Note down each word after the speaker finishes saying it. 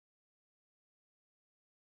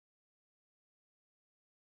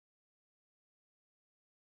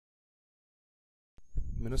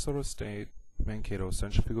Minnesota State Mankato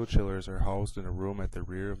centrifugal chillers are housed in a room at the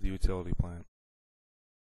rear of the utility plant.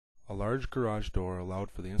 A large garage door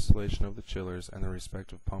allowed for the installation of the chillers and their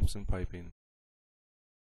respective pumps and piping.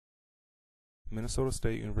 Minnesota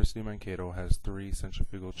State University Mankato has 3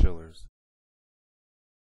 centrifugal chillers.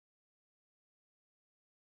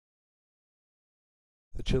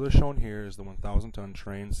 The chiller shown here is the 1,000-ton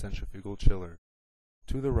train centrifugal chiller.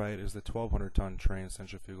 To the right is the 1,200-ton train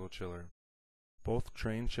centrifugal chiller. Both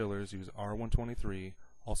train chillers use R123,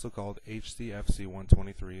 also called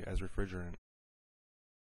HCFC-123, as refrigerant.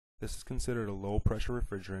 This is considered a low-pressure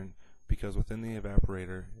refrigerant because within the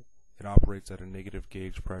evaporator, it operates at a negative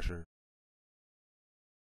gauge pressure.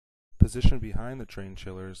 Positioned behind the train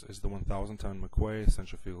chillers is the 1,000-ton McQuay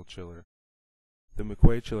centrifugal chiller. The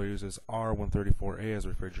McQuay chiller uses R134A as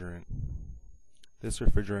refrigerant. This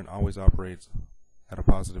refrigerant always operates at a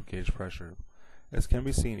positive gauge pressure. As can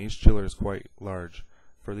be seen, each chiller is quite large,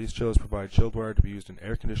 for these chillers provide chilled water to be used in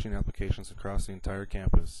air conditioning applications across the entire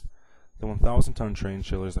campus. The 1,000-ton train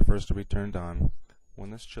chiller is the first to be turned on.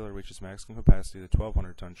 When this chiller reaches maximum capacity, the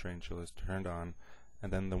 1,200-ton train chiller is turned on,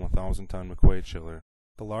 and then the 1,000-ton McQuay chiller.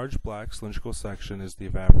 The large black cylindrical section is the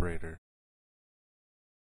evaporator.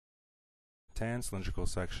 The tan cylindrical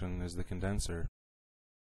section is the condenser.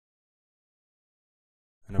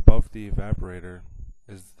 And above the evaporator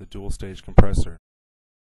is the dual-stage compressor,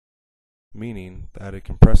 meaning that it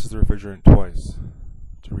compresses the refrigerant twice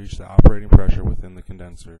to reach the operating pressure within the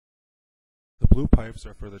condenser. The blue pipes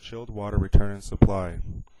are for the chilled water return and supply.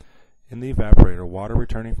 In the evaporator, water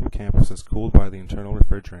returning from campus is cooled by the internal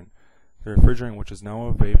refrigerant. The refrigerant, which is now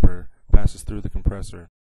a vapor, passes through the compressor.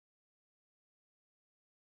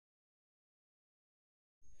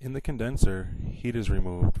 In the condenser, heat is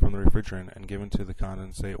removed from the refrigerant and given to the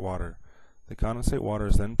condensate water. The condensate water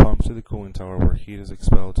is then pumped to the cooling tower where heat is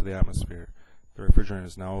expelled to the atmosphere. The refrigerant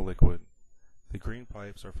is now a liquid. The green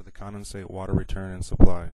pipes are for the condensate water return and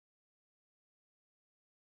supply.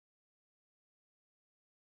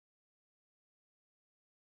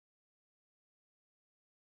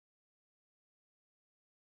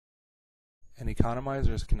 An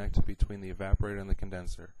economizer is connected between the evaporator and the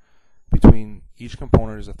condenser. Between each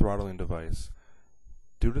component is a throttling device.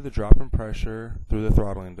 Due to the drop in pressure through the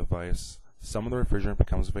throttling device, some of the refrigerant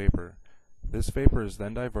becomes vapor. This vapor is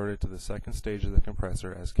then diverted to the second stage of the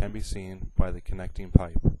compressor, as can be seen by the connecting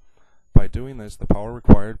pipe. By doing this, the power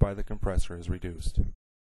required by the compressor is reduced.